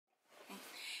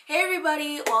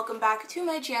everybody, welcome back to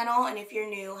my channel, and if you're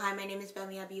new, hi, my name is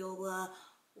Gbemi Abiola.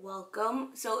 Welcome.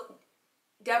 So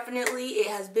definitely it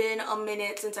has been a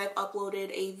minute since I've uploaded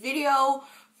a video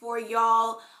for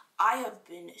y'all. I have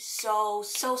been so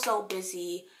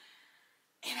busy,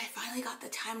 and I finally got the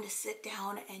time to sit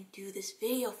down and do this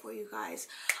video for you guys.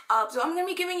 So I'm gonna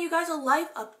be giving you guys a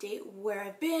life update, where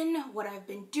I've been, what I've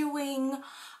been doing,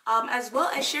 as well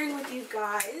as sharing with you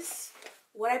guys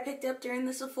what I picked up during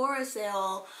the Sephora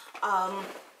sale.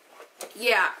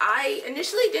 Yeah, I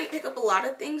initially didn't pick up a lot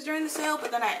of things during the sale,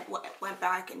 but then I went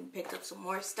back and picked up some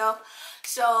more stuff.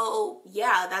 So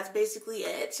yeah, that's basically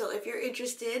it. So if you're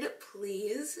interested,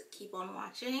 please keep on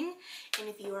watching, and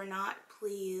if you are not,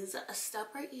 please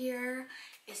stop right here.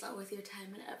 It's not worth your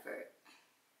time and effort.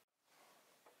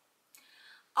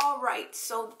 All right,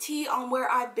 so tea on where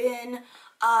I've been.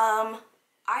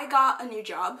 I got a new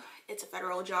job. It's a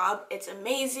federal job. It's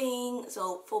amazing,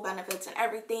 so full benefits and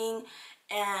everything,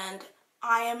 and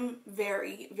I am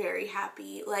very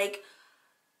happy. Like,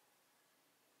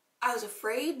 I was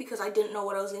afraid because I didn't know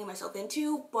what I was getting myself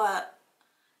into, but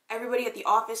everybody at the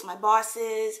office, my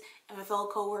bosses and my fellow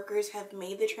co-workers, have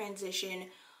made the transition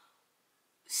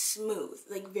smooth,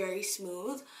 like very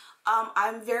smooth.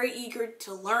 I'm very eager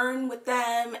to learn with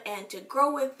them and to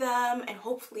grow with them, and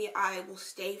hopefully I will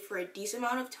stay for a decent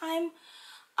amount of time.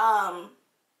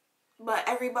 But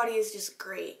everybody is just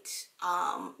great.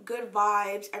 Good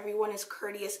vibes. Everyone is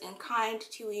courteous and kind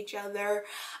to each other.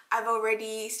 I've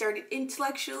already started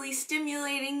intellectually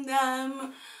stimulating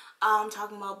them,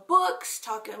 talking about books,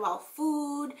 talking about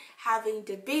food, having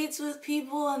debates with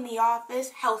people in the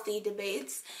office, healthy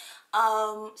debates.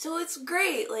 So it's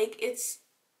great. Like, it's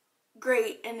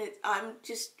great, and I'm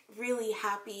just really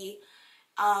happy.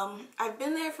 I've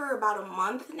been there for about a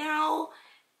month now,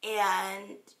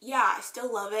 and yeah, I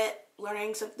still love it.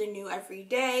 Learning something new every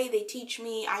day. They teach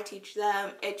me, I teach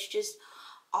them. It's just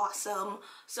awesome.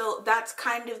 So that's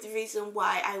kind of the reason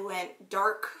why I went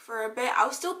dark for a bit. I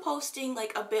was still posting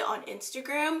like a bit on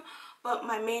Instagram, but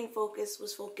my main focus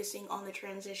was focusing on the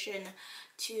transition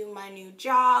to my new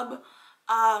job.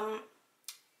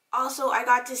 Also, I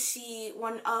got to see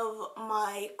one of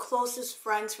my closest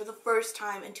friends for the first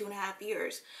time in 2.5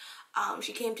 years.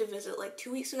 She came to visit like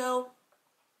 2 weeks ago,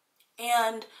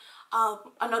 and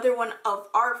another one of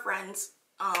our friends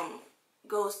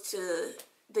goes to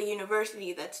the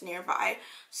university that's nearby.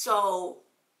 So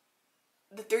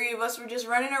the three of us were just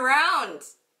running around.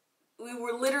 We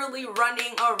were literally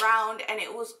running around, and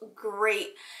it was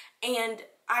great. And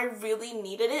I really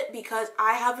needed it because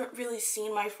I haven't really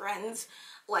seen my friends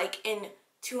like in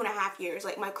 2.5 years,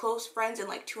 like my close friends in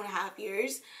like 2.5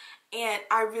 years, and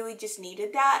I really just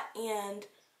needed that, and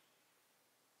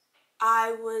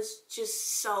I was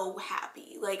just so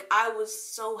happy. Like, I was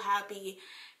so happy,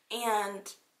 and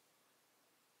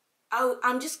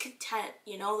I'm just content,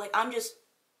 you know? Like, I'm just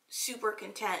super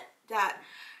content that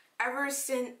ever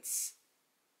since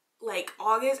like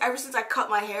August, ever since I cut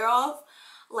my hair off,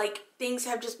 like, things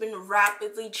have just been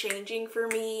rapidly changing for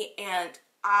me, and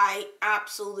I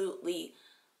absolutely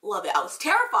love it. I was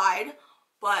terrified,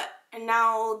 but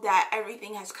now that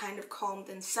everything has kind of calmed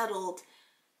and settled,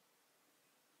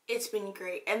 it's been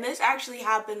great. And this actually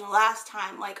happened the last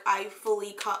time, like, I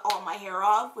fully cut all my hair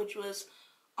off, which was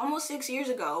almost 6 years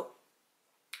ago,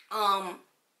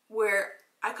 where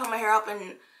I cut my hair off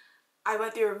and I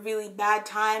went through a really bad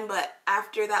time, but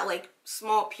after that, like,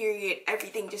 small period,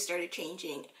 everything just started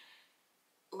changing.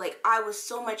 Like, I was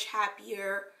so much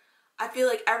happier. I feel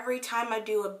like every time I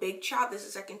do a big chop, this is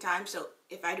the second time, so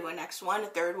if I do a next one, a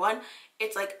third one,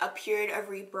 it's like a period of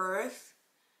rebirth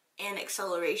and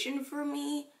acceleration for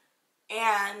me,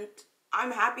 and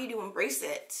I'm happy to embrace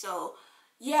it. So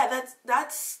yeah,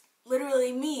 that's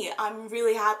literally me. I'm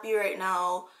really happy right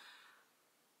now,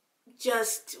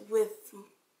 just with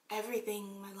everything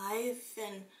in my life,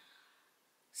 and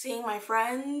seeing my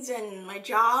friends, and my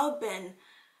job, and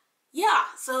yeah,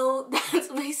 so that's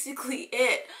basically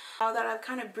it. Now that I've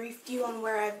kind of briefed you on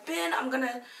where I've been, I'm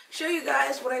gonna show you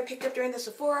guys what I picked up during the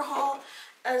Sephora haul,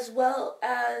 as well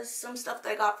as some stuff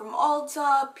that I got from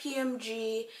Ulta,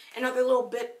 PMG, and other little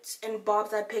bits and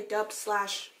bobs I picked up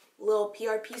slash little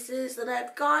PR pieces that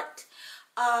I've got.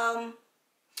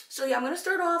 So yeah, I'm gonna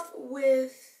start off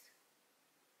with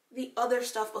the other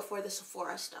stuff before the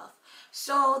Sephora stuff.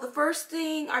 So the first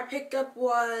thing I picked up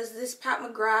was this Pat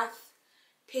McGrath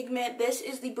pigment. This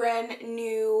is the brand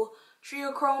new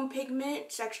Triochrome pigment.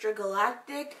 It's extra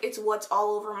galactic. It's what's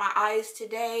all over my eyes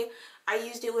today. I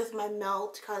used it with my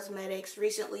Melt Cosmetics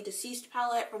recently deceased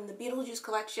palette from the Beetlejuice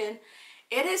collection.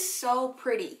 It is so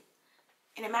pretty.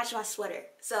 and it matched my sweater.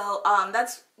 So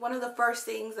that's one of the first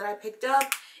things that I picked up.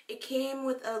 It came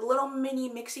with a little mini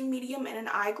mixing medium and an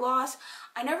eye gloss.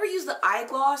 I never use the eye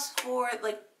gloss for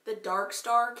like the dark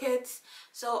star kits,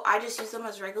 so I just use them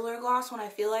as regular gloss when I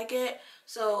feel like it.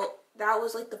 So that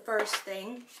was like the first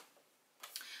thing.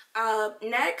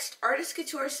 Next, Artist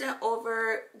Couture sent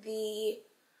over the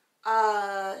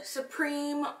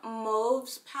Supreme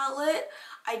Mauves palette.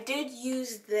 I did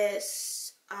use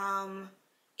this.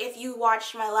 If you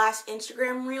watched my last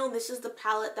Instagram reel, this is the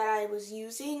palette that I was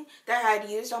using, that I had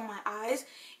used on my eyes.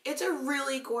 It's a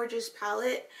really gorgeous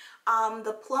palette.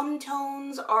 The plum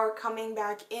tones are coming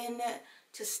back in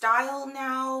to style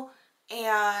now,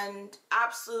 and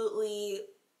absolutely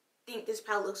think this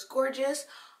palette looks gorgeous.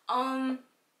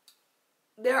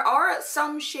 There are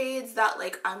some shades that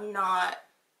like I'm not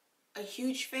a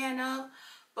huge fan of,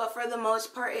 but for the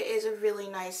most part it is a really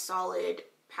nice solid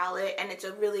palette, and it's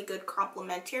a really good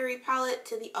complementary palette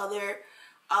to the other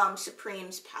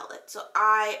Supremes palette. So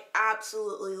I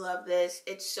absolutely love this.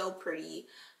 It's so pretty.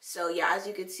 So yeah, as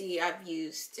you can see, I've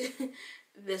used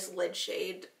this lid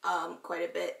shade quite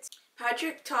a bit.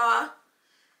 Patrick Ta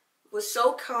was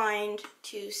so kind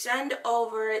to send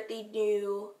over the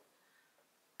new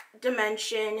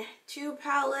Dimension 2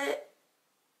 palette,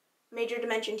 Major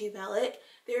Dimension 2 palette.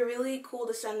 They're really cool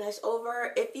to send this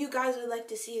over. If you guys would like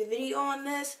to see a video on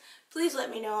this, please let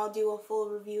me know. I'll do a full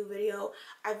review video.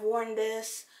 I've worn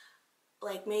this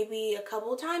like maybe a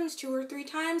couple times, 2 or 3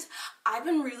 times. I've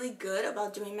been really good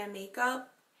about doing my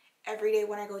makeup every day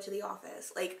when I go to the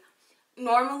office. Like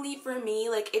normally for me,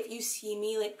 like if you see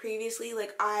me like previously,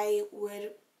 like I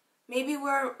would maybe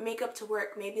wear makeup to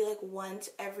work maybe like once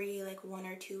every like 1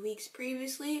 or 2 weeks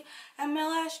previously at my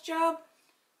last job.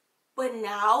 But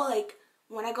now, like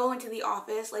when I go into the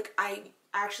office, like I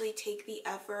actually take the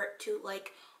effort to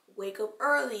like wake up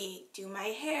early, do my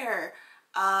hair,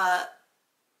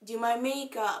 do my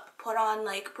makeup, put on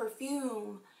like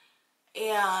perfume,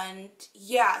 and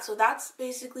yeah, so that's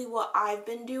basically what I've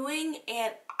been doing,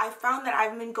 and I found that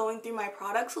I've been going through my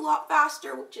products a lot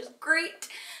faster, which is great.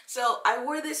 So I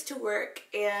wore this to work,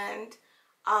 and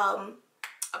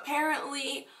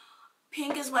apparently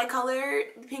pink is my color.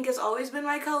 Pink has always been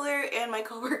my color, and my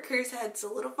coworkers had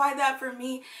solidified that for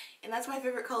me, and that's my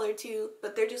favorite color too.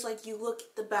 But they're just like, you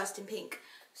look the best in pink.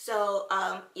 So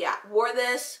yeah, wore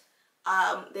this.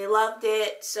 They loved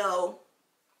it. So,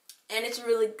 and it's a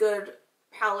really good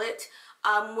palette.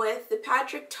 With the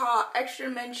Patrick Ta Extra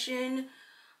Dimension,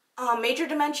 Major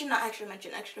Dimension, not Extra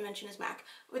Dimension. Extra Dimension is MAC.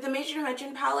 With the Major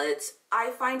Dimension palettes,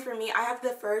 I find for me, I have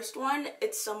the first one.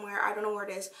 It's somewhere, I don't know where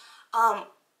it is.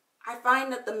 I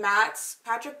find that the mattes,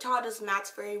 Patrick Ta does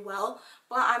mattes very well,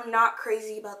 but I'm not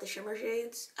crazy about the shimmer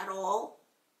shades at all.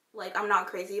 Like, I'm not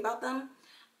crazy about them.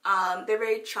 They're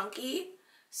very chunky.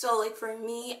 So, like, for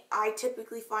me, I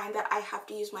typically find that I have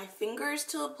to use my fingers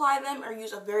to apply them or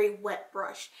use a very wet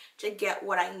brush to get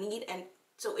what I need, and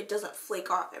so it doesn't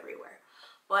flake off everywhere.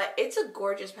 But it's a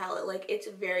gorgeous palette. Like, it's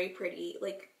very pretty.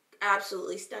 Like,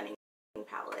 absolutely stunning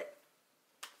palette.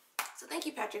 So thank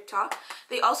you, Patrick Ta.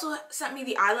 They also sent me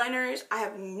the eyeliners. I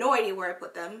have no idea where I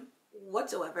put them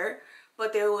whatsoever,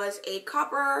 but there was a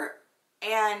copper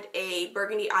and a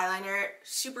burgundy eyeliner,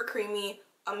 super creamy,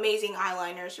 amazing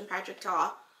eyeliners from Patrick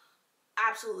Ta.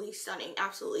 Absolutely stunning,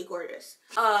 absolutely gorgeous.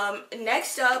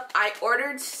 Next up, I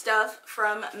ordered stuff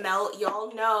from Melt.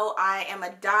 Y'all know I am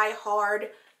a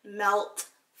die-hard Melt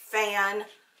fan,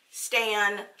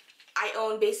 stan. I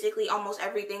own basically almost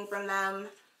everything from them.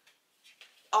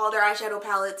 All their eyeshadow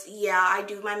palettes. Yeah, I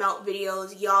do my Melt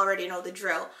videos. Y'all already know the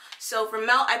drill. So from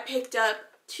Melt, I picked up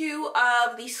 2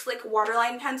 of the Slick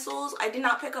Waterline pencils. I did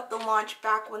not pick up the launch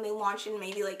back when they launched in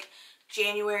maybe like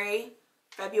January,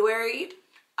 February.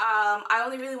 I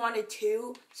only really wanted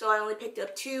 2, so I only picked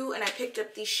up 2, and I picked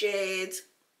up the shades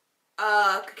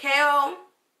Cacao,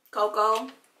 Cocoa.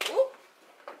 Ooh.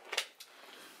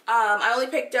 I only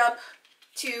picked up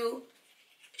 2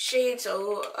 shades,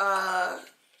 so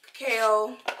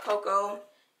Cacao, Cocoa,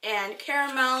 and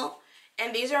Caramel,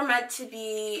 and these are meant to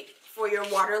be for your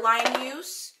waterline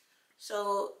use.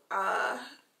 So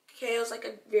Cacao is like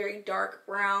a very dark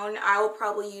brown. I will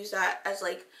probably use that as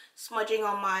like smudging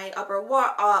on my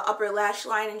upper lash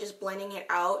line and just blending it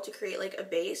out to create like a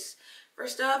base for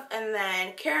stuff. And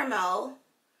then Caramel,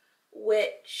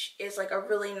 which is like a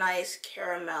really nice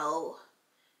caramel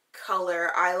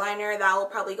color eyeliner, that will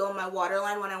probably go in my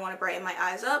waterline when I want to brighten my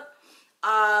eyes up.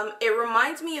 It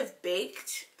reminds me of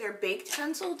Baked, their Baked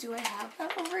pencil. Do I have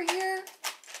that over here?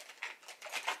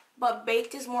 But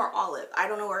Baked is more olive. I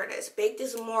don't know where it is. Baked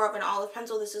is more of an olive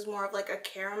pencil. This is more of like a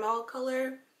caramel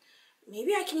color.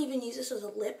 Maybe I can even use this as a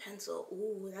lip pencil.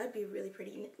 Ooh, that'd be a really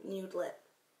pretty nude lip.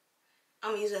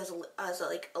 I'm gonna use it as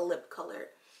like a lip color.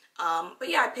 But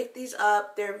yeah, I picked these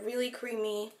up. They're really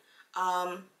creamy.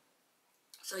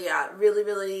 So yeah,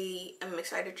 really am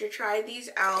excited to try these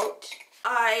out.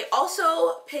 I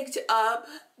also picked up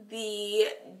the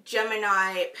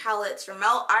Gemini palettes from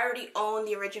Melt. I already own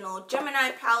the original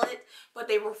Gemini palette, but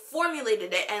they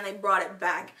reformulated it and they brought it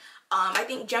back. I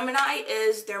think Gemini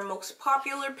is their most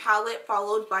popular palette,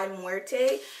 followed by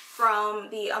Muerte from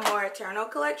the Amor Eterno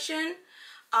collection.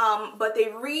 But they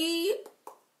redid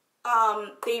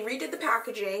the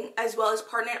packaging, as well as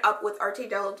partnered up with Arte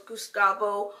del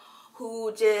Gustavo,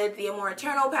 who did the Amor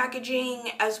Eterno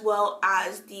packaging, as well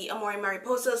as the Amor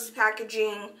Mariposas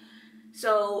packaging.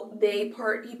 So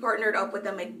he partnered up with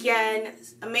them again.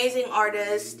 Amazing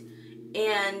artist,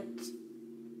 and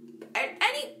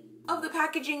any of the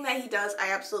packaging that he does,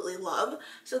 I absolutely love.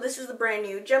 So this is the brand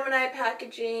new Gemini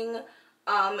packaging.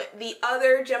 The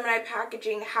other Gemini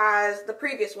packaging the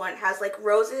previous one has like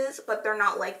roses, but they're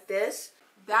not like this.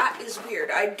 That is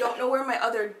weird. I don't know where my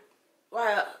other,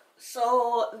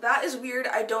 so that is weird.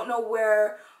 I don't know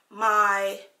where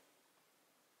my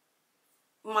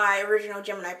original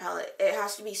Gemini palette, it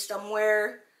has to be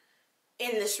somewhere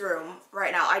in this room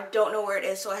right now. I don't know where it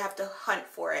is, so I have to hunt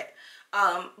for it.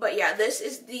 But yeah, this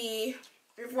is the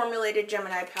reformulated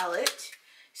Gemini palette.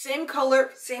 Same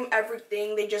color, same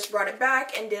everything. They just brought it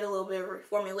back and did a little bit of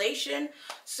reformulation.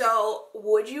 So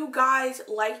would you guys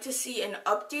like to see an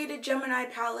updated Gemini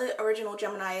palette, original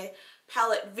Gemini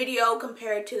palette video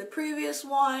compared to the previous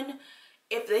one?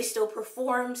 If they still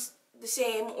performs the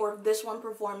same, or if this one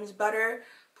performs better,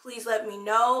 please let me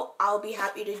know. I'll be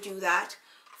happy to do that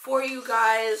for you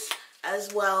guys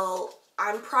as well.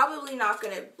 I'm probably not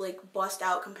gonna like bust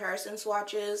out comparison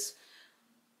swatches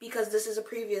because this is a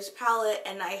previous palette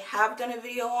and I have done a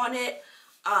video on it,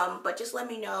 but just let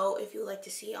me know if you'd like to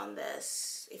see on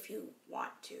this, if you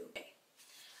want to. Okay.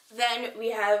 Then we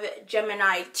have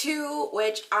Gemini 2,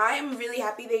 which I'm really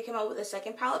happy they came out with a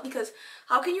second palette, because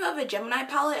how can you have a Gemini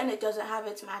palette and it doesn't have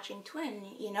its matching twin,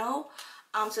 you know?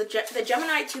 So the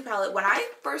Gemini 2 palette, when I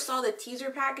first saw the teaser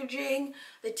packaging,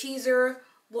 the teaser,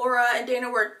 Laura and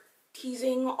Dana were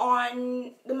teasing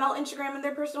on the Melt Instagram and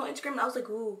their personal Instagram, and I was like,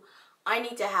 ooh, I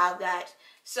need to have that.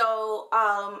 So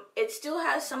it still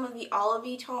has some of the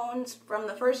olivey tones from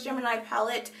the first Gemini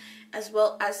palette, as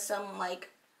well as some like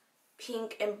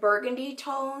pink and burgundy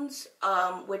tones,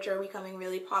 which are becoming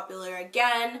really popular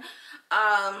again.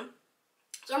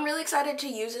 So I'm really excited to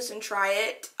use this and try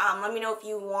it. Let me know if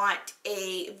you want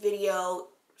a video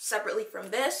separately from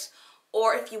this,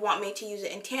 or if you want me to use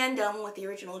it in tandem with the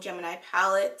original Gemini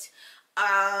palette.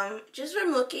 Just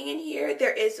from looking in here,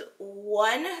 there is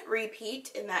one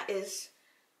repeat, and that is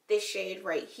this shade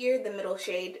right here, the middle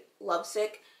shade,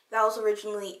 Lovesick. That was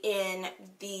originally in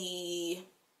the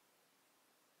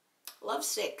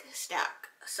Lovesick stack.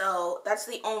 So that's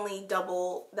the only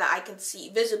double that I can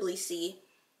visibly see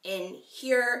in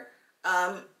here.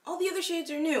 All the other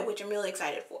shades are new, which I'm really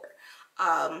excited for.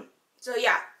 So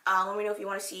yeah, let me know if you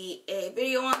want to see a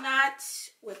video on that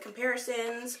with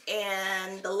comparisons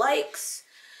and the likes.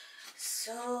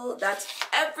 So that's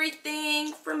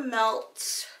everything from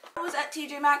Melt. I was at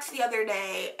TJ Maxx the other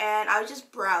day and I was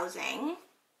just browsing,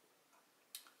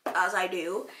 as I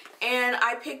do, and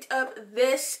I picked up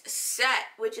this set,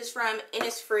 which is from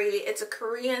Innisfree. It's a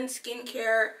Korean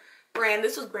skincare brand.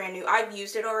 This was brand new. I've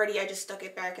used it already. I just stuck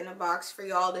it back in the box for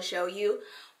y'all to show you.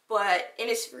 But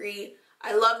Innisfree,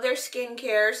 I love their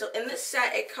skincare. So in this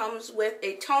set, it comes with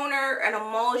a toner, an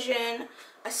emulsion,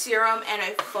 a serum, and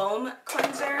a foam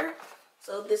cleanser.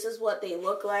 So this is what they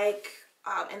look like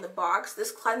in the box.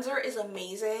 This cleanser is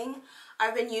amazing.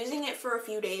 I've been using it for a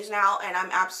few days now and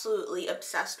I'm absolutely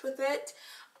obsessed with it.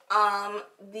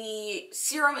 The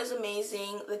serum is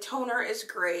amazing. The toner is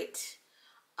great.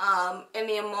 And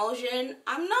the emulsion,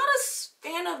 I'm not a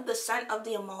fan of the scent of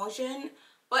the emulsion,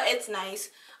 but it's nice.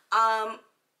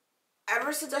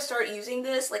 Ever since I started using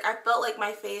this, like, I felt like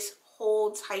my face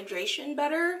holds hydration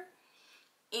better,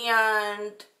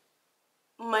 and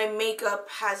my makeup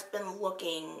has been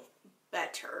looking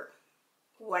better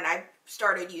when I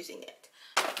started using it.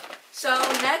 So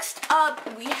next up,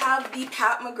 we have the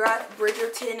Pat McGrath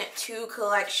Bridgerton 2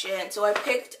 collection. So I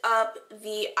picked up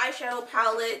the eyeshadow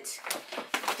palette,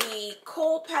 the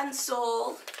kohl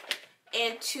pencil,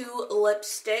 and 2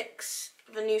 lipsticks,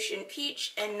 Venusian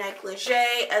Peach and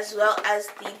Negligee, as well as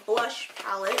the blush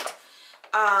palette.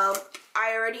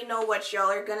 I already know what y'all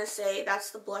are gonna say.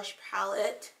 That's the blush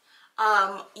palette.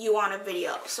 You want a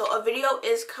video. So a video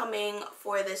is coming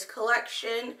for this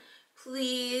collection.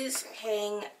 please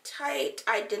hang tight.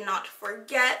 I did not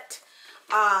forget.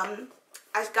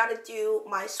 I've got to do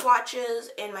my swatches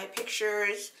and my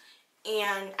pictures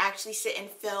and actually sit and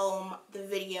film the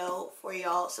video for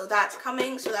y'all. So that's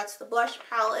coming. So that's the blush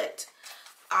palette.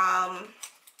 And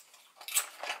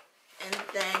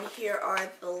then here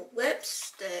are the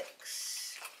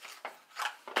lipsticks.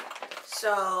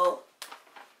 So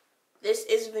this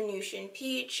is Venusian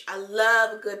Peach. I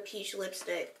love a good peach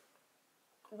lipstick.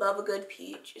 Love a good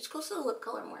peach. It's close to the lip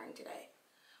color I'm wearing today.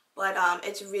 But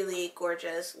it's really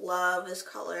gorgeous. Love this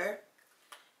color.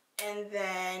 And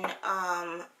then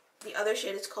the other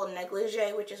shade is called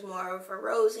Negligee, which is more of a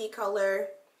rosy color.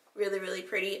 Really, really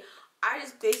pretty. I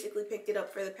just basically picked it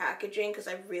up for the packaging because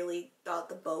I really thought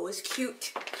the bow was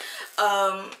cute.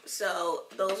 So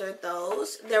those are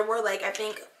those. There were like, I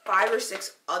think 5 or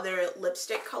 6 other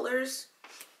lipstick colors.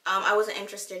 I wasn't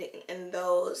interested in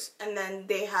those. And then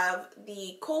they have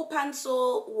the kohl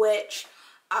pencil, which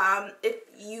if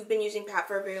you've been using Pat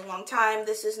for a very long time,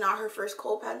 this is not her first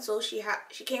kohl pencil. She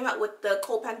came out with the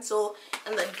kohl pencil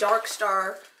and the Dark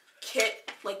Star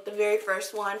kit, like the very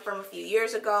first one from a few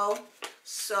years ago.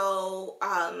 So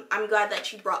I'm glad that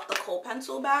she brought the kohl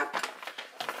pencil back.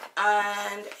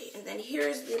 And then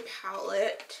here's the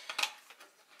palette.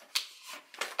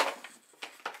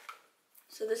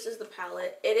 So this is the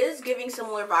palette. It is giving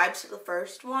similar vibes to the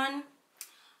first one.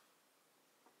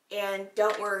 And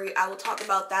don't worry, I will talk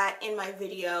about that in my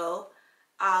video,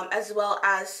 as well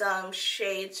as some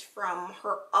shades from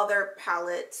her other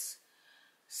palettes.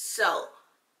 So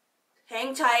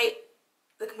hang tight,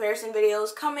 the comparison video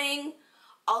is coming.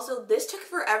 Also, this took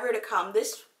forever to come.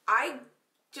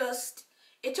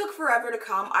 It took forever to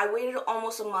come. I waited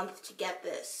almost a month to get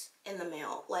this in the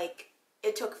mail. Like,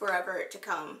 it took forever to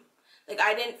come. Like,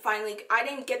 I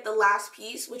didn't get the last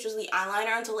piece, which was the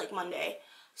eyeliner, until like Monday.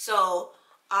 So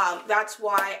that's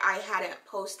why I hadn't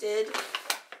posted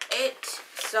it.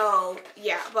 So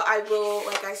yeah, but I will,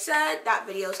 like I said, that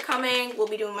video is coming. We'll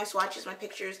be doing my swatches, my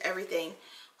pictures, everything,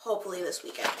 hopefully this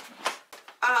weekend.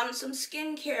 Some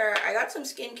skincare. I got some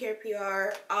skincare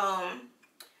PR.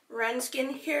 Ren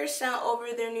Skincare sent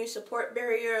over their new Support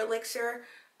Barrier Elixir.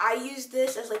 I use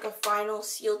this as like a final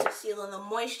seal to seal in the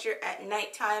moisture at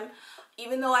nighttime.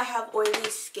 Even though I have oily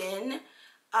skin,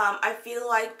 I feel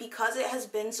like because it has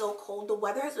been so cold, the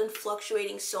weather has been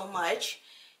fluctuating so much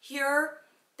here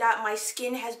that my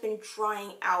skin has been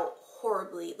drying out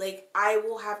horribly. Like, I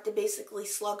will have to basically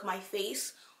slug my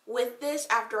face with this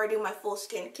after I do my full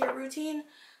skincare routine,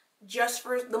 just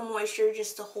for the moisture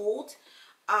just to hold.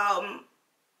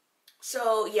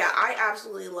 So yeah, I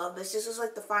absolutely love this. This is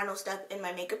like the final step in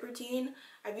my makeup routine.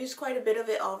 I've used quite a bit of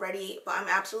it already, but I'm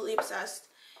absolutely obsessed.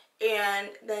 And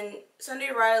then Sunday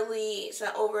Riley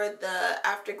sent over the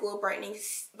Afterglow Brightening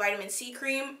Vitamin C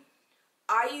Cream.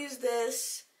 I use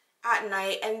this at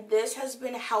night, and this has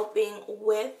been helping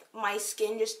with my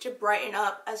skin just to brighten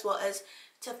up, as well as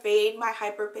to fade my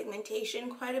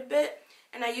hyperpigmentation quite a bit.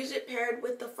 And I use it paired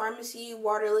with the Pharmacy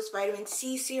Waterless Vitamin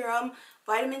C Serum.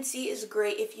 Vitamin C is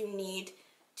great if you need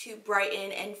to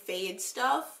brighten and fade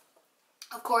stuff.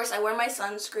 Of course, I wear my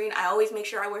sunscreen. I always make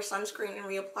sure I wear sunscreen and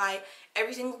reapply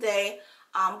every single day.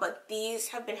 But these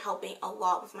have been helping a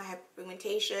lot with my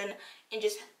hyperpigmentation and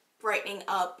just brightening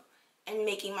up and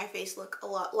making my face look a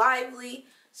lot lively.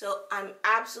 So I'm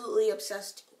absolutely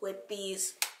obsessed with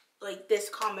these, like this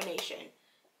combination.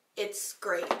 It's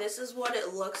great. This is what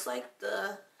it looks like.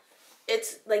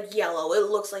 It's like yellow. It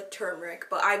looks like turmeric,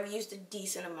 but I've used a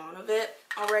decent amount of it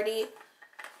already.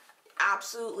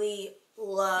 Absolutely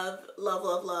love, love,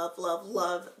 love, love, love,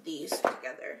 love these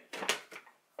together.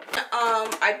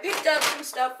 I picked up some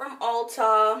stuff from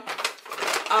Ulta.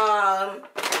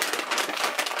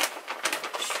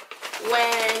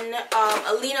 When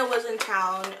Alina was in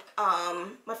town,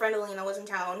 my friend Alina was in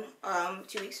town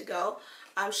 2 weeks ago.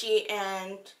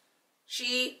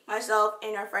 She, myself,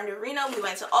 and our friend Irina, we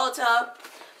went to Ulta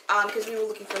because we were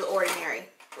looking for The Ordinary,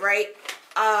 right?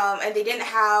 And they didn't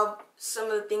have some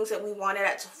of the things that we wanted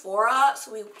at Sephora,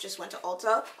 so we just went to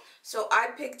Ulta. So I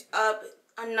picked up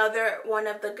another one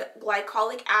of the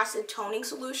glycolic acid toning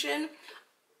solution.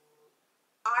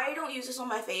 I don't use this on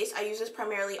my face. I use this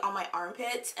primarily on my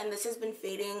armpits, and this has been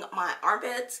fading my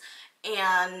armpits,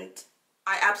 and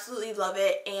I absolutely love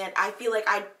it. And I feel like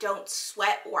I don't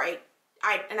sweat, or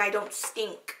I don't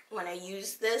stink when I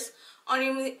use this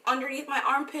underneath my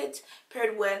armpits,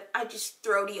 paired with I just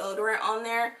throw deodorant on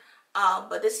there.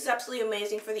 But this is absolutely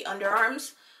amazing for the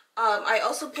underarms. I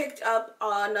also picked up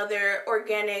another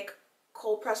organic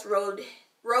cold pressed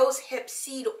rose hip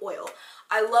seed oil.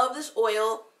 I love this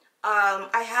oil.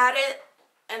 I had it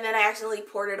and then I accidentally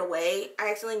poured it away. I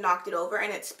accidentally knocked it over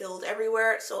and it spilled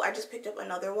everywhere, so I just picked up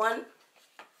another one.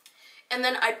 And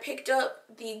then I picked up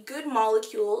the Good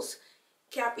Molecules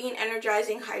Caffeine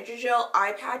Energizing Hydrogel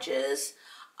Eye Patches.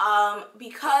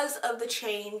 Because of the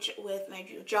change with my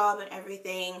new job and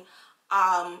everything,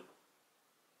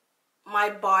 my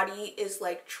body is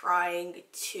like trying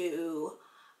to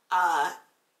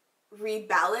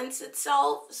rebalance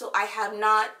itself, so I have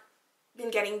not been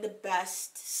getting the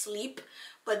best sleep,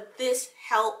 but this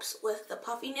helps with the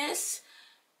puffiness,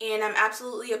 and I'm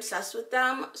absolutely obsessed with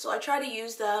them. So I try to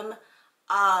use them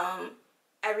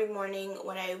every morning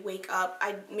when I wake up.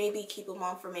 I maybe keep them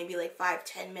on for maybe like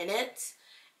 5-10 minutes,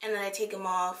 and then I take them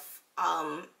off.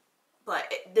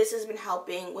 But this has been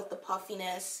helping with the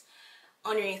puffiness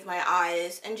underneath my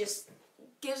eyes and just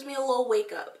gives me a little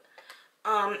wake up.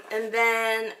 And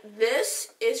then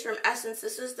this is from Essence.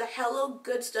 This is the Hello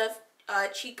Good Stuff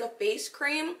Chica Face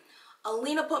Cream.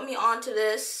 Alina put me onto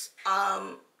this.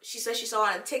 She said she saw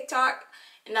it on TikTok,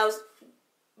 and that was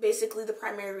basically the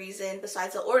primary reason,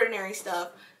 besides the ordinary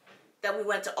stuff, that we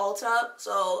went to Ulta.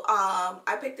 So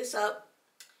I picked this up,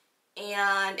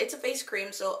 and it's a face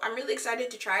cream, so I'm really excited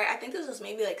to try it. I think this was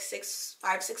maybe like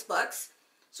 $5-6.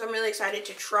 So I'm really excited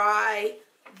to try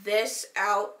this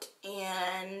out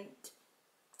and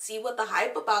see what the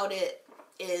hype about it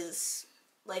is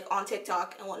like on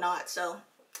TikTok and whatnot. So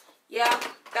yeah,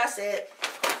 that's it.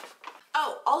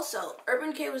 Oh, also,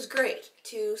 Urban Decay was great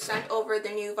to send over the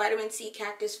new Vitamin C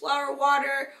Cactus Flower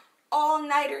Water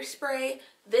All-Nighter Spray.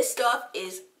 This stuff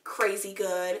is crazy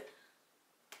good.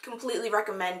 Completely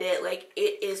recommend it. Like,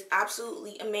 it is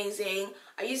absolutely amazing.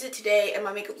 I used it today and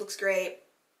my makeup looks great.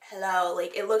 Hello,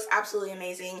 like, it looks absolutely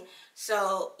amazing.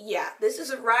 So yeah, this is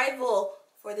a rival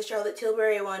for the Charlotte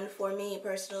Tilbury one for me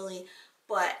personally,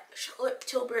 but Charlotte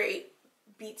Tilbury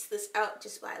beats this out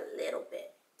just by a little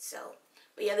bit. So,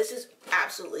 but yeah, this is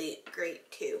absolutely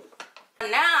great too.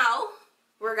 Now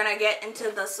we're gonna get into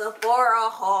the Sephora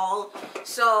haul.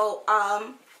 So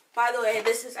by the way,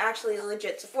 this is actually a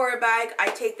legit Sephora bag. I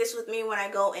take this with me when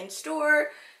I go in store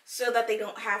so that they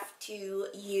don't have to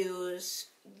use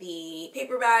the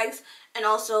paper bags. And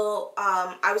also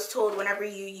I was told whenever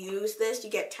you use this you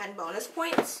get 10 bonus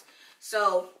points,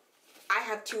 so I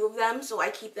have 2 of them, so I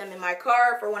keep them in my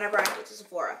car for whenever I go to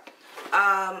Sephora.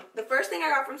 The first thing I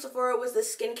got from Sephora was the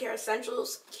Skincare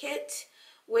Essentials kit,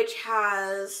 which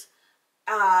has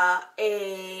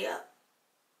a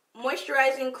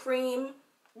moisturizing cream,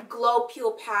 glow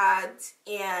peel pads,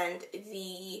 and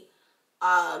the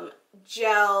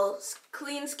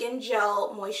clean skin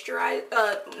gel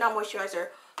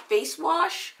face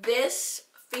wash. This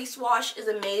face wash is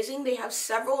amazing. They have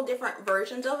several different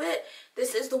versions of it.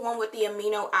 This is the one with the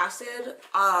amino acid.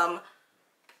 I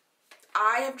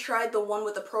have tried the one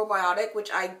with the probiotic, which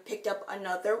I picked up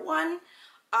another one.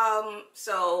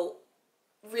 So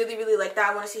really like that.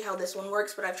 I want to see how this one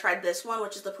works, but I've tried this one,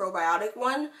 which is the probiotic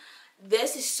one.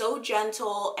 This is so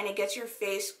gentle and it gets your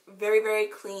face very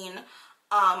clean.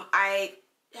 I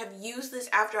have used this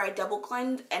after I double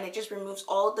cleansed, and it just removes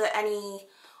all the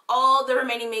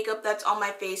remaining makeup that's on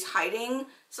my face hiding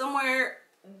somewhere.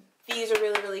 These are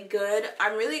really good.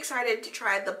 I'm really excited to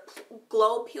try the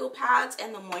glow peel pads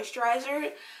and the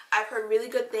moisturizer. I've heard really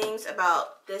good things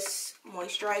about this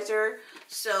moisturizer,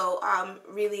 so I'm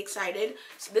really excited.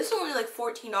 So this is only like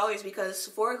 $14 because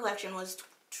Sephora collection was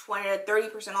 20 to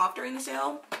 30% off during the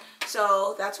sale.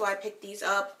 So that's why I picked these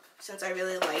up, since I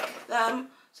really like them.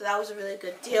 So that was a really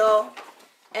good deal.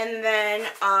 And then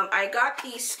I got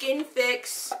the Skin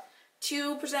Fix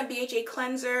 2% BHA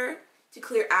cleanser to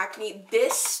clear acne.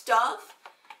 This stuff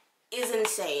is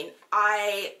insane.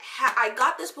 I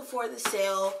got this before the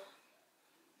sale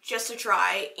just to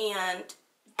try, and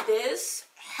this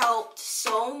helped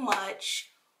so much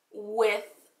with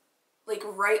like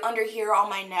right under here on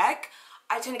my neck.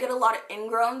 I tend to get a lot of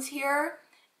ingrowns here,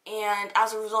 and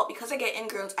as a result, because I get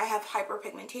ingrowns, I have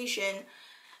hyperpigmentation,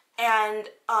 and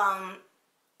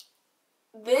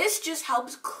this just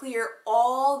helps clear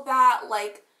all that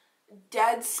like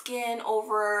dead skin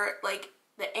over like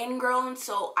the ingrowns,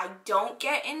 so I don't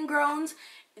get ingrowns.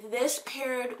 This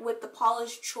paired with the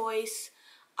Paula's Choice,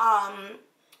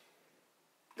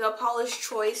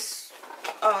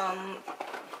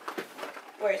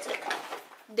 where is it?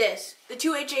 This, the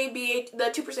 2%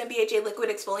 BHA liquid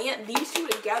exfoliant. These two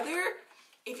together,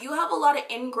 if you have a lot of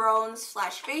ingrowns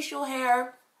 / facial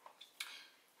hair,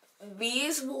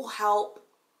 these will help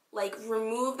like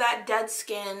remove that dead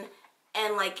skin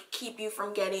and like keep you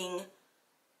from getting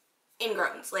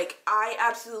ingrowns. Like, I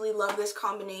absolutely love this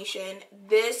combination.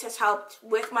 This has helped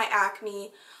with my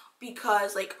acne.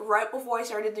 because like right before I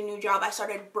started the new job, I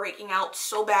started breaking out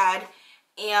so bad,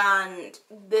 and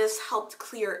this helped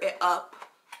clear it up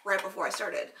right before I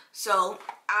started. So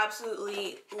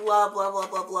absolutely love, love,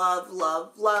 love, love, love,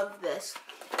 love, love this.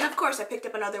 And of course I picked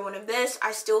up another one of this.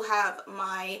 I still have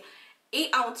my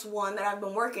 8-ounce one that I've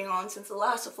been working on since the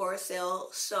last Sephora sale.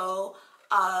 So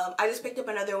I just picked up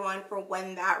another one for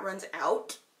when that runs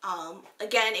out.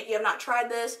 Again, if you have not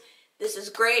tried this, this is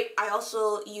great. I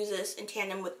also use this in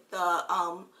tandem with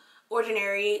the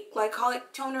Ordinary glycolic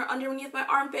toner underneath my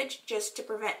armpits, just to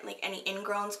prevent like any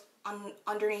ingrowns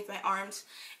underneath my arms,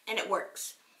 and it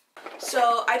works.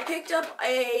 So I picked up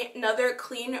another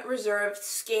Clean Reserve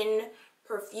Skin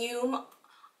perfume.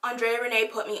 Andrea Renee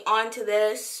put me onto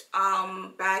this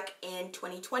back in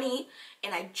 2020,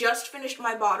 and I just finished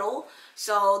my bottle.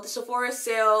 So the Sephora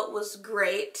sale was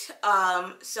great.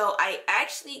 So I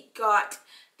actually got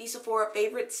the Sephora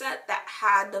favorite set that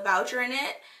had the voucher in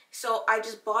it. So I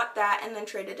just bought that and then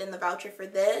traded in the voucher for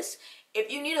this.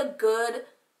 If you need a good,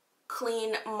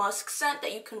 clean musk scent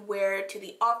that you can wear to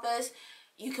the office,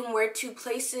 you can wear to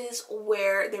places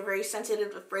where they're very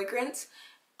sensitive to fragrance,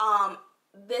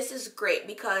 this is great,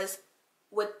 because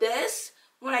with this,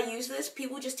 when I use this,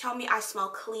 people just tell me I smell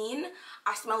clean.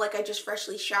 I smell like I just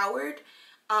freshly showered.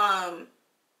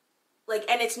 Like,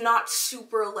 and it's not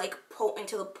super like potent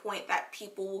to the point that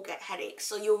people will get headaches.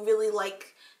 So you'll really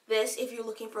like this if you're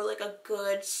looking for like a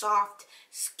good soft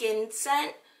skin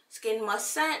scent, skin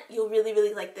musk scent. You'll really,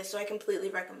 really like this. So I completely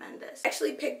recommend this. I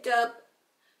actually picked up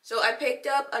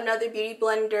another Beauty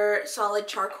Blender Solid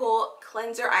Charcoal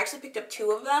Cleanser. I actually picked up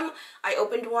 2 of them. I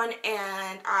opened one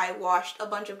and I washed a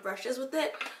bunch of brushes with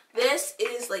it. This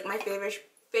is like my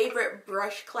favorite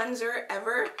brush cleanser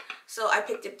ever. So I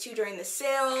picked up 2 during the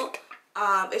sale.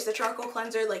 It's the charcoal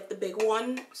cleanser, like the big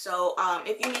one. So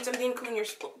if you need something to clean your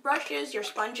brushes, your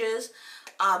sponges,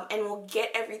 and will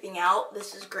get everything out,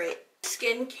 this is great.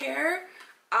 Skincare,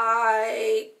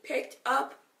 I picked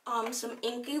up some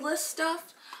Inkyless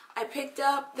stuff. I picked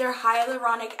up their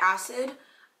hyaluronic acid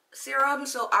serum.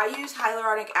 So I use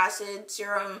hyaluronic acid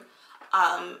serum.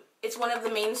 It's one of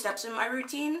the main steps in my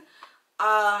routine,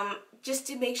 just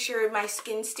to make sure my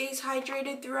skin stays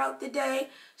hydrated throughout the day.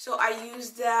 So I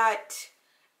use that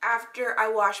after I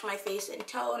wash my face and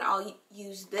tone. I'll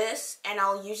use this, and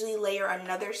I'll usually layer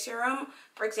another serum.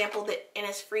 For example, the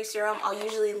Innisfree serum, I'll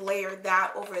usually layer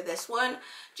that over this one,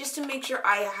 just to make sure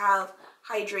I have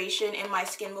hydration in my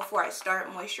skin before I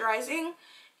start moisturizing,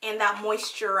 and that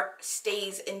moisture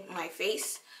stays in my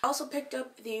face. I also picked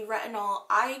up the retinol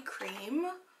eye cream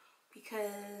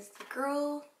because the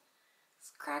girl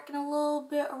is cracking a little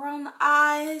bit around the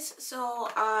eyes, so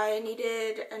I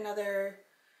needed another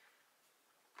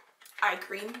eye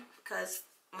cream because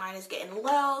mine is getting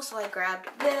low, so I grabbed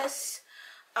this.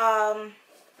 I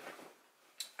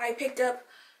picked up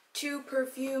 2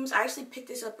 perfumes. I actually picked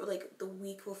this up like the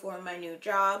week before my new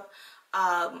job.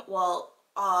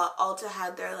 Ulta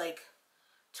had their like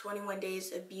 21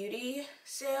 days of beauty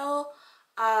sale.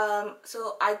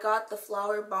 So I got the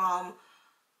Flower Bomb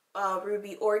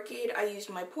Ruby Orchid. I used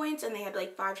my points and they had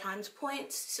like 5 times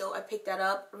points, so I picked that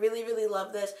up. Really, really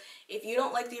love this. If you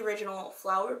don't like the original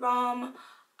Flower Bomb,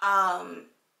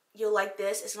 you'll like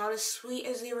this. It's not as sweet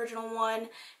as the original one,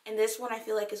 and this one I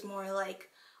feel like is more like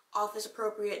office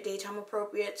appropriate, daytime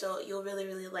appropriate, so you'll really,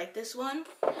 really like this one.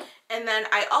 And then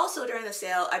I also, during the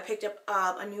sale, I picked up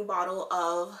a new bottle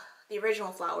of the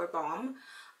original Flower Bomb,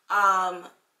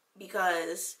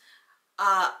 because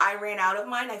I ran out of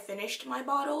mine. I finished my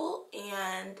bottle,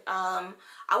 and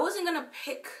I wasn't gonna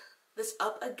pick this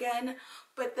up again,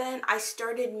 but then I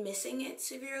started missing it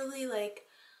severely. Like,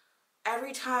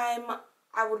 every time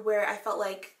I would wear it, I felt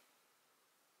like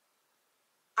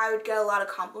I would get a lot of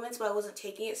compliments, but I wasn't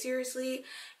taking it seriously,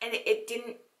 and it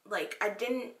didn't, like, I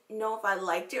didn't know if I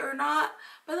liked it or not,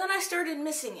 but then I started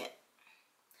missing it.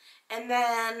 And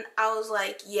then I was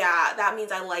like, yeah, that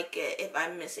means I like it if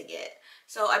I'm missing it.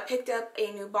 So I picked up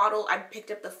a new bottle. I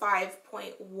picked up the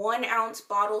 5.1 ounce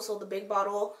bottle, so the big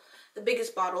bottle, the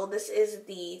biggest bottle. This is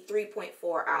the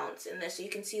 3.4 ounce in this, so you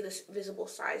can see this visible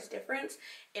size difference.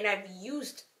 And I've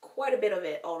used quite a bit of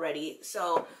it already.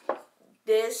 So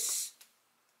this,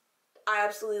 I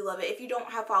absolutely love it. If you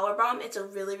don't have Flower Bomb, it's a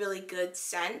really, really good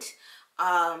scent.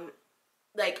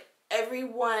 Like,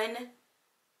 everyone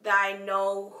that I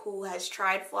know who has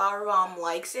tried Flower Bomb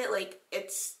likes it. Like,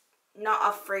 it's not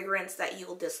a fragrance that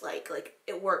you'll dislike. Like,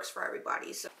 it works for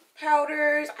everybody. So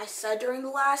powders, I said during the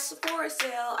last Sephora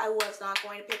sale I was not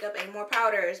going to pick up any more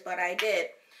powders, but I did.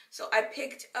 So I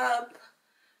picked up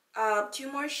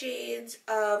 2 more shades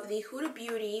of the Huda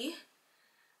Beauty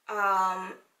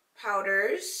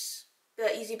powders.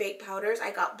 the Easy Bake powders.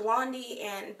 I got Blondie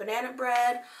and Banana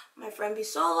Bread. My friend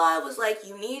Bisola was like,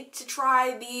 you need to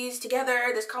try these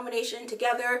together, this combination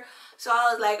together. So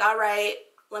I was like, all right,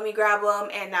 let me grab them,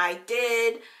 and I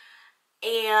did.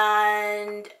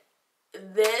 And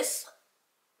this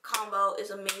combo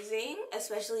is amazing,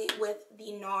 especially with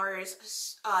the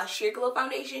NARS Sheer Glow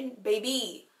foundation.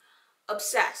 Baby,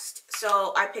 obsessed.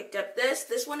 So I picked up this.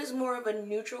 This one is more of a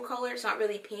neutral color. It's not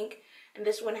really pink, and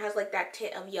this one has like that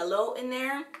tint of yellow in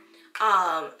there.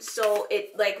 So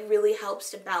it like really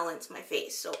helps to balance my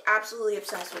face. So absolutely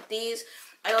obsessed with these.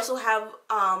 I also have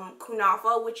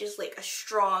Kunafa, which is like a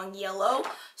strong yellow.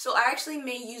 So I actually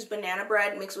may use Banana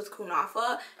Bread mixed with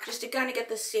Kunafa just to kind of get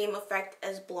the same effect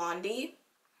as Blondie.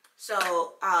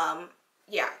 So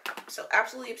yeah, so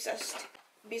absolutely obsessed.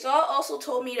 Bisola also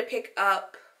told me to pick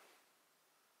up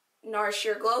NARS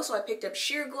Sheer Glow, so I picked up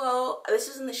Sheer Glow. This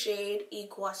is in the shade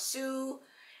Iguacu,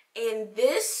 and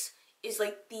this is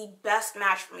like the best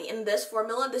match for me. In this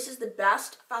formula, this is the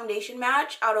best foundation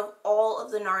match out of all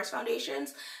of the NARS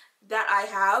foundations that I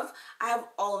have. I have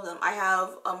all of them. I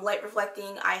have light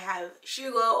reflecting, I have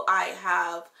Sheer Glow, I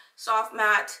have soft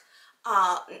matte,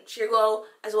 Sheer Glow,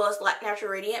 as well as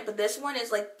natural radiant, but this one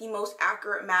is like the most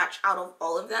accurate match out of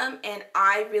all of them, and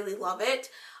I really love it.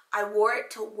 I wore it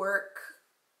to work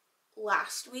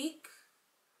last week,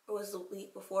 or was the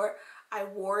week before. I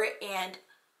wore it and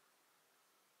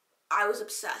I was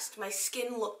obsessed. My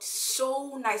skin looked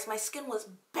so nice. My skin was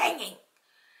banging,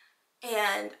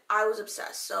 and I was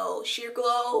obsessed. So Sheer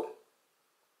Glow,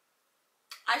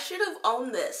 I should have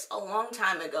owned this a long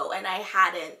time ago, and I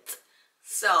hadn't.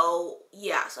 So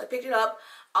yeah, so I picked it up.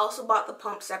 I also bought the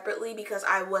pump separately because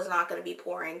I was not going to be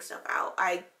pouring stuff out.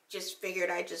 I just figured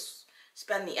I'd just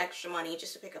spend the extra money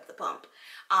just to pick up the pump.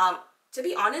 To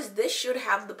be honest, this should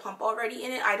have the pump already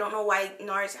in it. I don't know why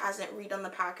NARS hasn't redone the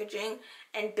packaging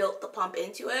and built the pump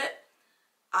into it.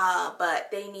 But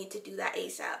they need to do that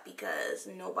ASAP because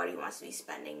nobody wants to be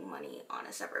spending money on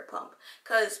a separate pump.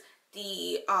 Because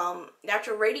the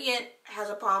Natural Radiant has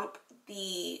a pump,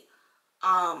 the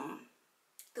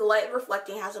Light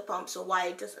Reflecting has a pump, so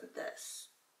why doesn't this?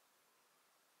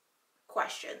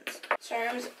 Questions. In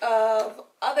terms of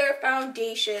other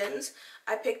foundations,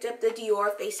 I picked up the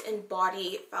Dior Face and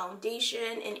Body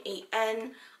Foundation in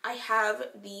 8N. I have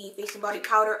the Face and Body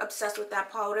powder, obsessed with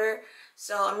that powder,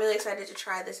 so I'm really excited to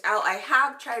try this out. I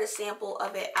have tried a sample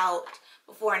of it out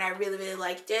before and I really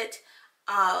liked it,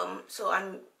 so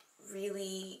I'm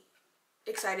really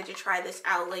excited to try this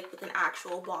out like with an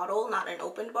actual bottle, not an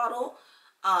opened bottle.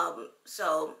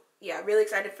 So yeah, really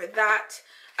excited for that.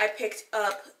 I picked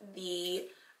up the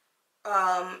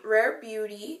Rare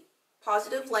Beauty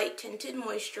Positive Light Tinted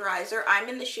Moisturizer. I'm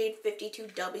in the shade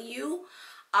 52W.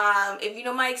 If you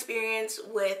know my experience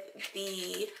with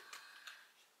the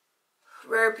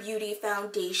Rare Beauty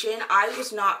foundation, I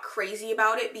was not crazy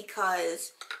about it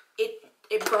because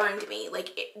it burned me.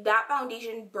 Like, that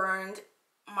foundation burned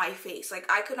my face.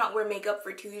 Like, I could not wear makeup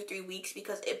for 2 to 3 weeks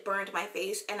because it burned my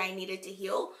face and I needed to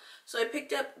heal. So I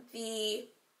picked up the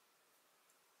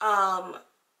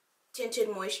tinted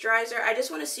moisturizer. I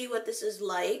just want to see what this is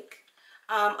like.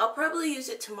 I'll probably use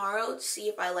it tomorrow to see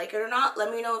if I like it or not.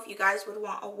 Let me know if you guys would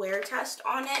want a wear test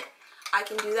on it. I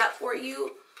can do that for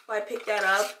you. But I picked that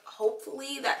up.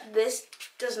 Hopefully that this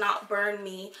does not burn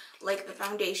me like the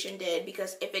foundation did,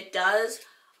 because if it does,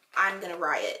 I'm gonna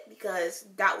riot because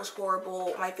that was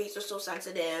horrible. My face was so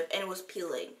sensitive and it was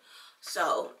peeling.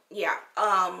 So yeah.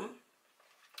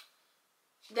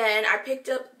 Then I picked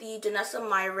up the Danessa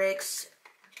Myricks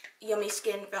Yummy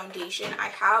Skin Foundation. I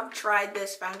have tried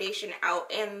this foundation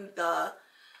out in the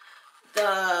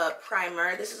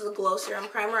primer. This is a Glow Serum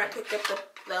Primer. I picked up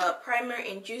the primer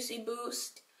in Juicy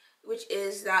Boost, which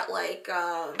is that like,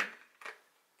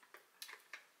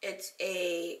 it's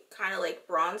a kind of like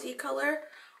bronzy color.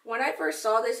 When I first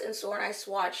saw this in store and I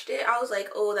swatched it, I was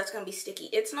like, oh, that's going to be sticky.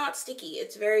 It's not sticky.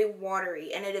 It's very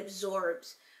watery and it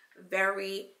absorbs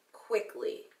very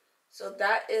quickly. So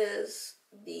that is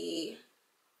the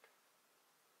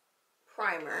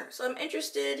primer. So I'm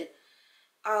interested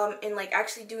in like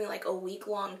actually doing like a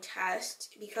week-long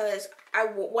test, because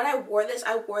when I wore this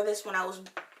when I was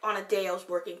on a day I was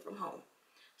working from home.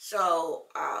 So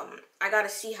I got to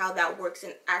see how that works,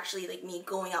 and actually like me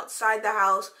going outside the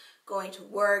house, going to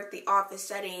work, the office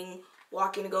setting,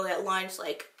 walking to go get lunch,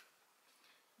 like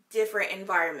different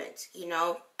environments, you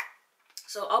know.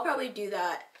 So I'll probably do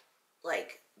that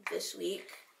like this week,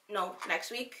 no,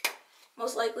 next week,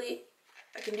 most likely.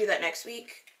 I can do that next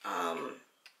week,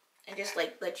 and just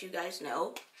like let you guys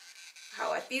know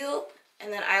how I feel.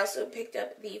 And then I also picked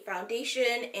up the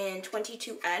foundation in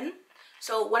 22N.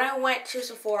 So when I went to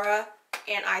Sephora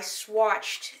and I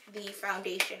swatched the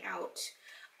foundation out.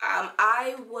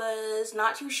 I was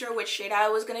not too sure which shade I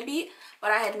was gonna be, but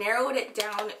I had narrowed it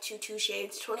down to 2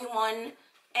 shades, 21N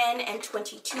and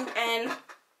 22N.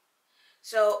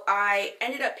 So I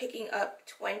ended up picking up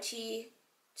 22N,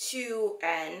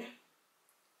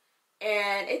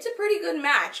 and it's a pretty good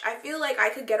match. I feel like I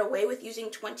could get away with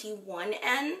using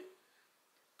 21N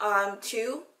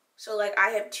too. So like I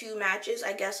have 2 matches,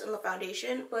 I guess, in the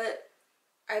foundation, but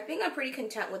I think I'm pretty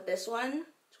content with this one,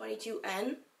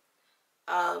 22N.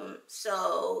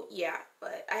 So yeah,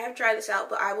 but I have tried this out,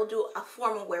 but I will do a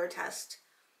formal wear test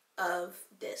of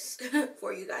this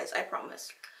for you guys, I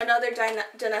promise. Another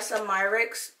Danessa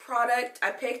Myricks product,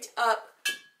 I picked up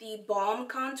the Balm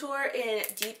Contour in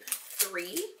Deep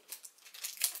 3.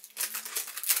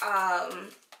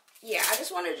 Yeah, I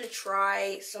just wanted to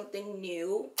try something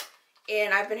new,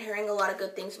 and I've been hearing a lot of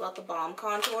good things about the Balm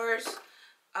Contours.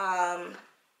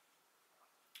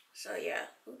 So yeah,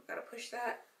 oops, gotta push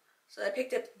that. So I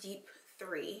picked up Deep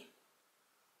 3.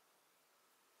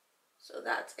 So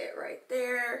that's it right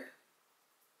there.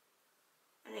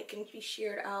 And it can be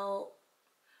sheared out.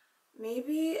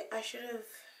 Maybe I should have...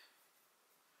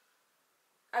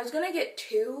 I was gonna get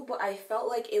 2, but I felt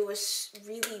like it was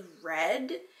really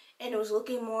red, and it was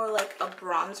looking more like a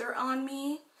bronzer on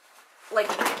me. Like,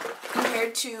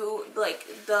 compared to, like,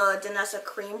 the Danessa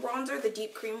cream bronzer, the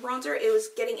deep cream bronzer, it was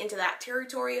getting into that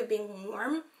territory of being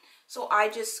warm. So I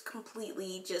just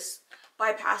completely just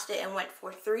bypassed it and went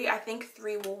for 3. I think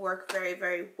 3 will work very,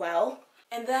 very well.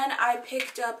 And then I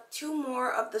picked up 2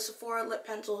 more of the Sephora lip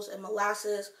pencils in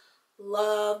Molasses.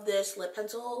 Love this lip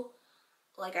pencil.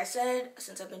 Like I said,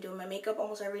 since I've been doing my makeup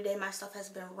almost every day, my stuff has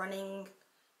been running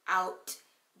out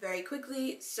very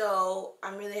quickly. So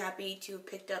I'm really happy to have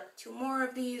picked up 2 more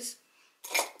of these.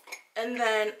 And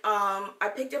then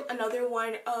I picked up another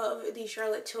one of the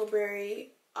Charlotte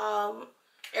Tilbury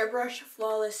Airbrush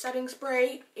Flawless Setting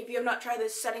Spray. If you have not tried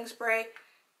this setting spray,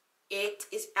 it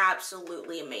is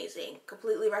absolutely amazing.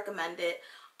 Completely recommend it.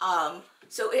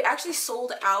 So it actually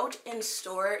sold out in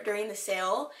store during the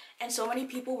sale, and so many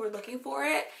people were looking for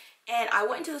it. And I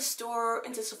went into the store,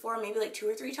 into Sephora, maybe like 2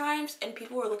 or 3 times, and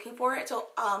people were looking for it. So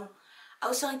I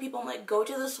was telling people, I'm like, go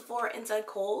to the Sephora inside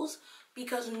Kohl's,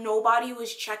 because nobody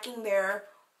was checking there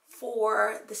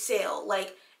for the sale.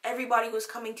 Like, everybody was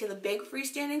coming to the big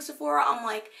freestanding Sephora. I'm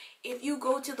like, if you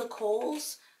go to the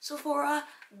Kohl's Sephora,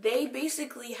 they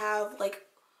basically have like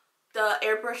the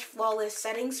Airbrush Flawless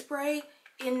Setting Spray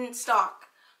in stock.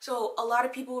 So a lot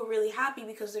of people were really happy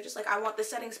because they're just like, I want the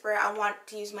setting spray, I want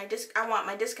to use my I want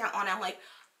my discount on it. I'm like,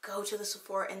 go to the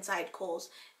Sephora inside Kohl's.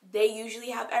 They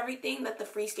usually have everything that the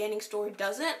freestanding store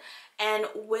doesn't. And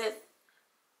with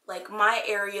like my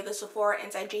area, the Sephora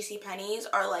inside JCPenney's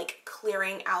are like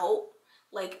clearing out,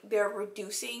 like they're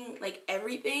reducing like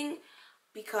everything,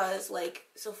 because like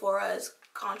Sephora's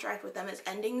contract with them is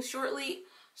ending shortly.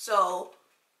 So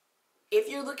if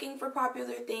you're looking for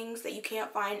popular things that you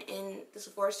can't find in the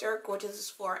Sephora store, go to the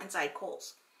Sephora inside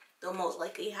Kohl's. They'll most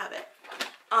likely have it.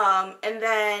 And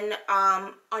then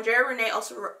Andrea Renee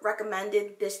also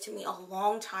recommended this to me a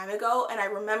long time ago, and I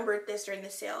remembered this during the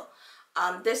sale.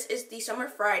 This is the Summer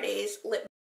Fridays Lip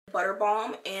Butter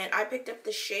Balm, and I picked up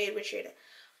the shade, which shade?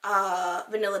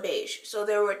 Vanilla Beige. So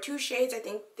there were 2 shades. I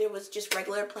think there was just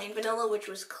regular plain vanilla, which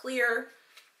was clear,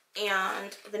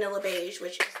 and Vanilla Beige,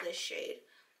 which is this shade.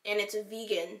 And it's a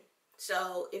vegan.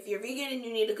 So if you're vegan and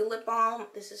you need a good lip balm,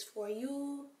 this is for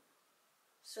you.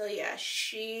 So yeah,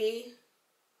 she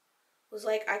was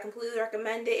like, I completely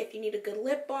recommend it if you need a good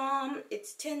lip balm.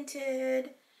 It's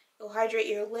tinted. It'll hydrate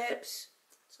your lips.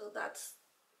 So that's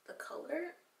the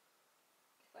color.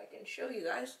 If I can show you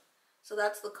guys. So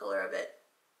that's the color of it.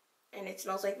 And it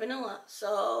smells like vanilla.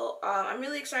 So I'm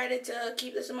really excited to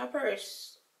keep this in my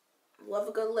purse. Love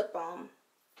a good lip balm.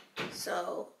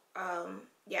 So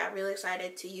yeah, really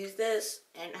excited to use this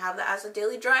and have that as a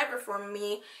daily driver for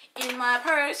me in my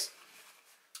purse.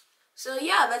 So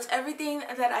yeah, that's everything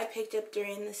that I picked up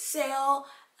during the sale,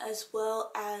 as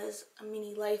well as a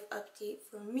mini life update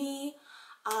for me.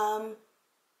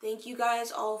 Thank you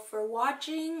guys all for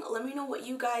watching. Let me know what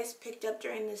you guys picked up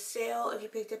during the sale, if you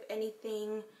picked up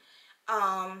anything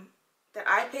that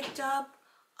I picked up.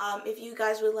 If you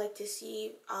guys would like to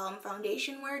see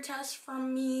foundation wear tests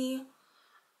from me,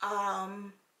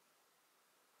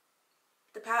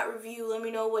 the pat review, let me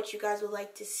know what you guys would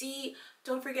like to see.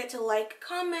 Don't forget to like,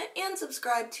 comment, and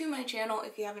subscribe to my channel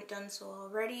if you haven't done so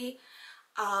already.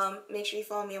 Make sure you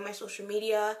follow me on my social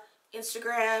media.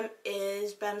 Instagram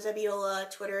is gbemsabiola,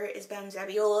 Twitter is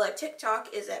gbemsabiola,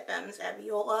 TikTok is at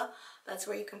gbemsabiola. That's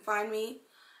where you can find me.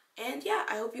 And yeah,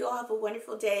 I hope you all have a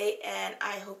wonderful day, and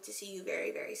I hope to see you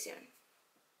very, very soon.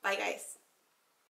 Bye, guys.